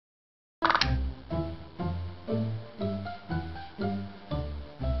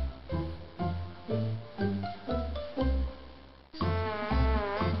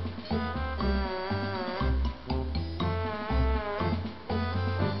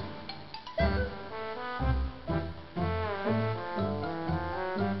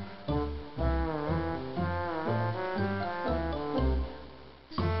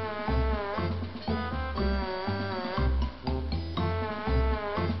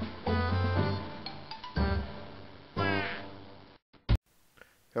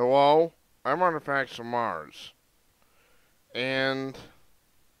Hello, I'm Artifacts of Mars, and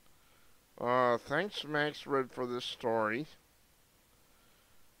thanks Max Red for this story.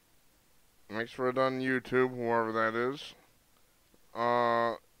 Max Red on YouTube, whoever that is.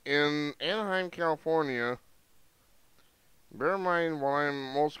 Uh, in Anaheim, California, bear in mind what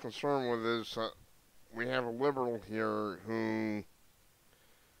I'm most concerned with is we have a liberal here who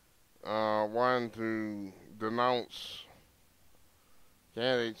wanted to denounce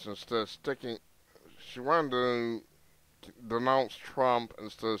candidates instead of sticking. She wanted to denounce Trump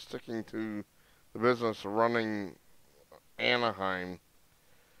instead of sticking to the business of running Anaheim.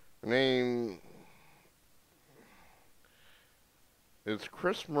 Her name is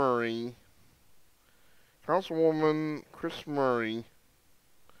Kris Murray, Councilwoman Kris Murray.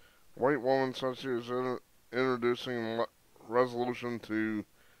 White woman said she was introducing a resolution to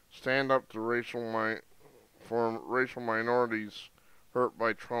stand up to for racial minorities hurt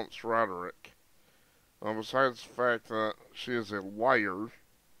by Trump's rhetoric. Besides the fact that she is a liar.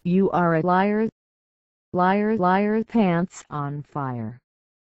 You are a liar, liar, liar, pants on fire.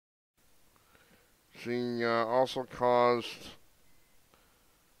 She also caused,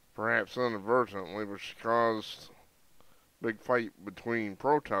 perhaps inadvertently, but she caused a big fight between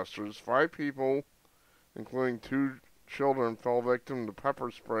protesters. 5 people, including 2 children, fell victim to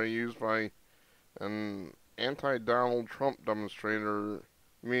pepper spray used by an anti-Donald Trump demonstrator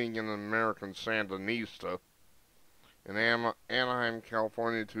meeting an American Sandinista in Anaheim,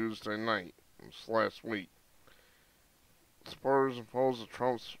 California, Tuesday night. This last week. Supporters opposed to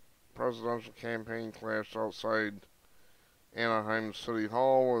Trump's presidential campaign clashed outside Anaheim City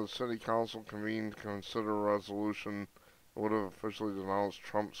Hall, where the City Council convened to consider a resolution that would have officially denounced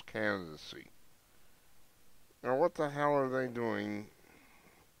Trump's candidacy. Now, what the hell are they doing?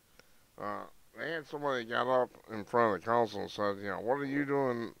 They had somebody got up in front of the council and said, what are you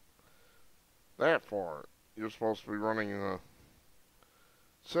doing that for? You're supposed to be running the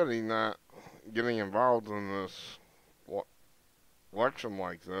city, not getting involved in this election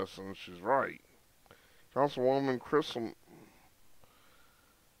like this, and she's right. Councilwoman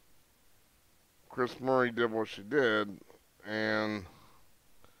Kris Murray did what she did, and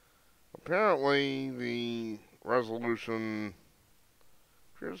apparently the resolution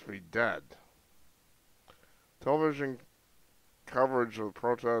appears to be dead. Television coverage of the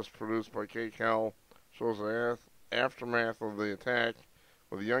protest produced by KCAL shows the aftermath of the attack,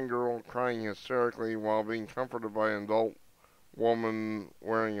 with a young girl crying hysterically while being comforted by an adult woman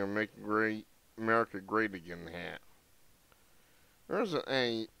wearing a Make America Great Again hat. There isn't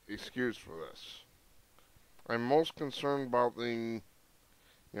any excuse for this. I'm most concerned about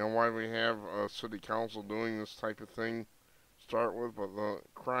why we have a city council doing this type of thing to start with, but the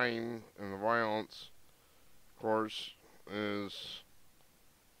crime and the violence, of course, is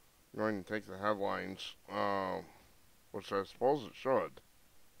going to take the headlines, which I suppose it should.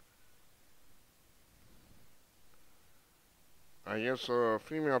 I guess a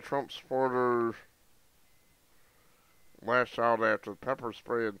female Trump supporter lashed out after the pepper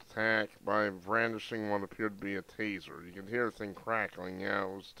spray attack by brandishing what appeared to be a taser. You could hear the thing crackling. Yeah, it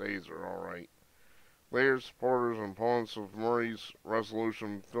was a taser, alright. Later, supporters and opponents of Murray's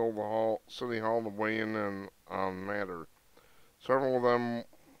resolution filled the City Hall to weigh in on the matter. Several of them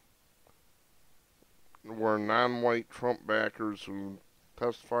were non-white Trump backers who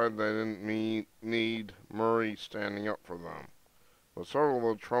testified they didn't need Murray standing up for them. But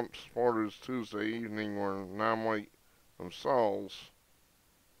several of the Trump supporters Tuesday evening were non-white themselves,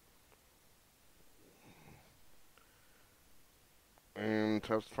 and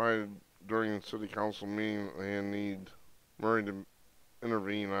testified during the city council meeting that they need Murray to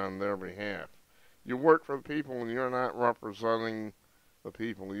intervene on their behalf. You work for the people and you're not representing the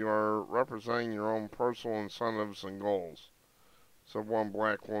people. You are representing your own personal incentives and goals, said one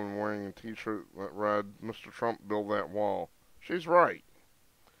black woman wearing a t-shirt that read, "Mr. Trump, build that wall." She's right.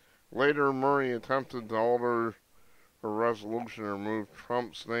 Later, Murray attempted to alter her resolution to remove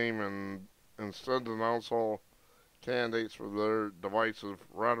Trump's name and instead denounce all candidates for their divisive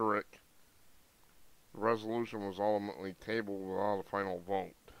rhetoric. The resolution was ultimately tabled without a final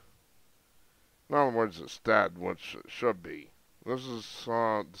vote. In other words, it's dead, which it should be. This is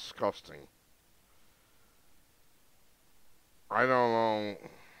disgusting. I don't know.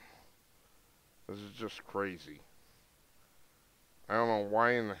 This is just crazy. I don't know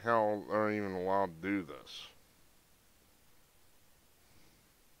why in the hell they're even allowed to do this.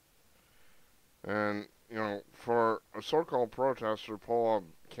 And, for a so-called protester to pull out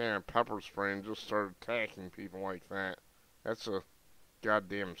a can of pepper spray and just start attacking people like that, that's a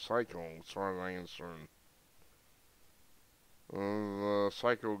goddamn psycho as far as I'm concerned. The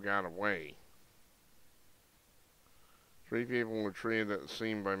psycho got away. 3 people were treated at the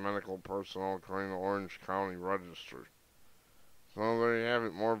scene by medical personnel according to Orange County Register. So there you have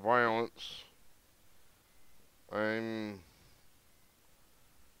it, more violence. I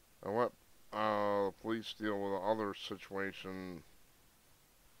let the police deal with the other situation.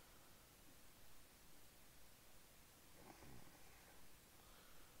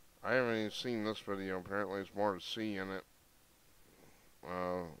 I haven't even seen this video. Apparently there's more to see in it.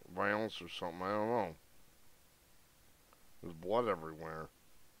 Violence or something, I don't know. There's blood everywhere.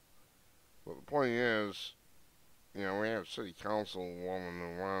 But the point is, we have city council woman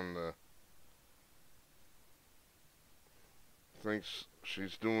who wanted to thinks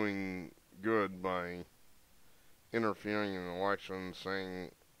she's doing good by interfering in the election,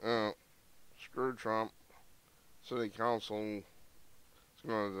 saying, oh, screw Trump, city council is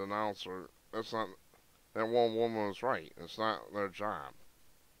going to denounce her. That's not, that one woman was right. It's not their job.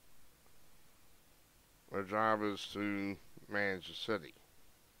 Their job is to manage the city.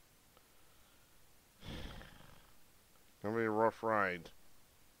 It'll be a rough ride.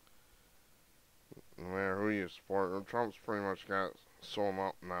 No matter who you support. Trump's pretty much got sewn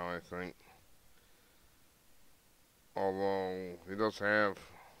up now, I think. Although he does have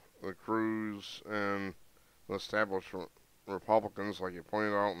the Cruz and the established Republicans, like you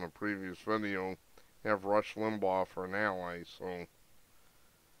pointed out in the previous video, have Rush Limbaugh for an ally, so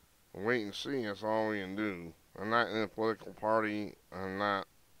wait and see, that's all we can do. I'm not in a political party, I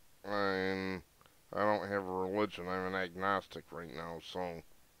don't have a religion, I'm an agnostic right now, so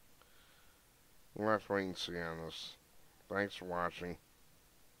we'll have to wait and see on this. Thanks for watching.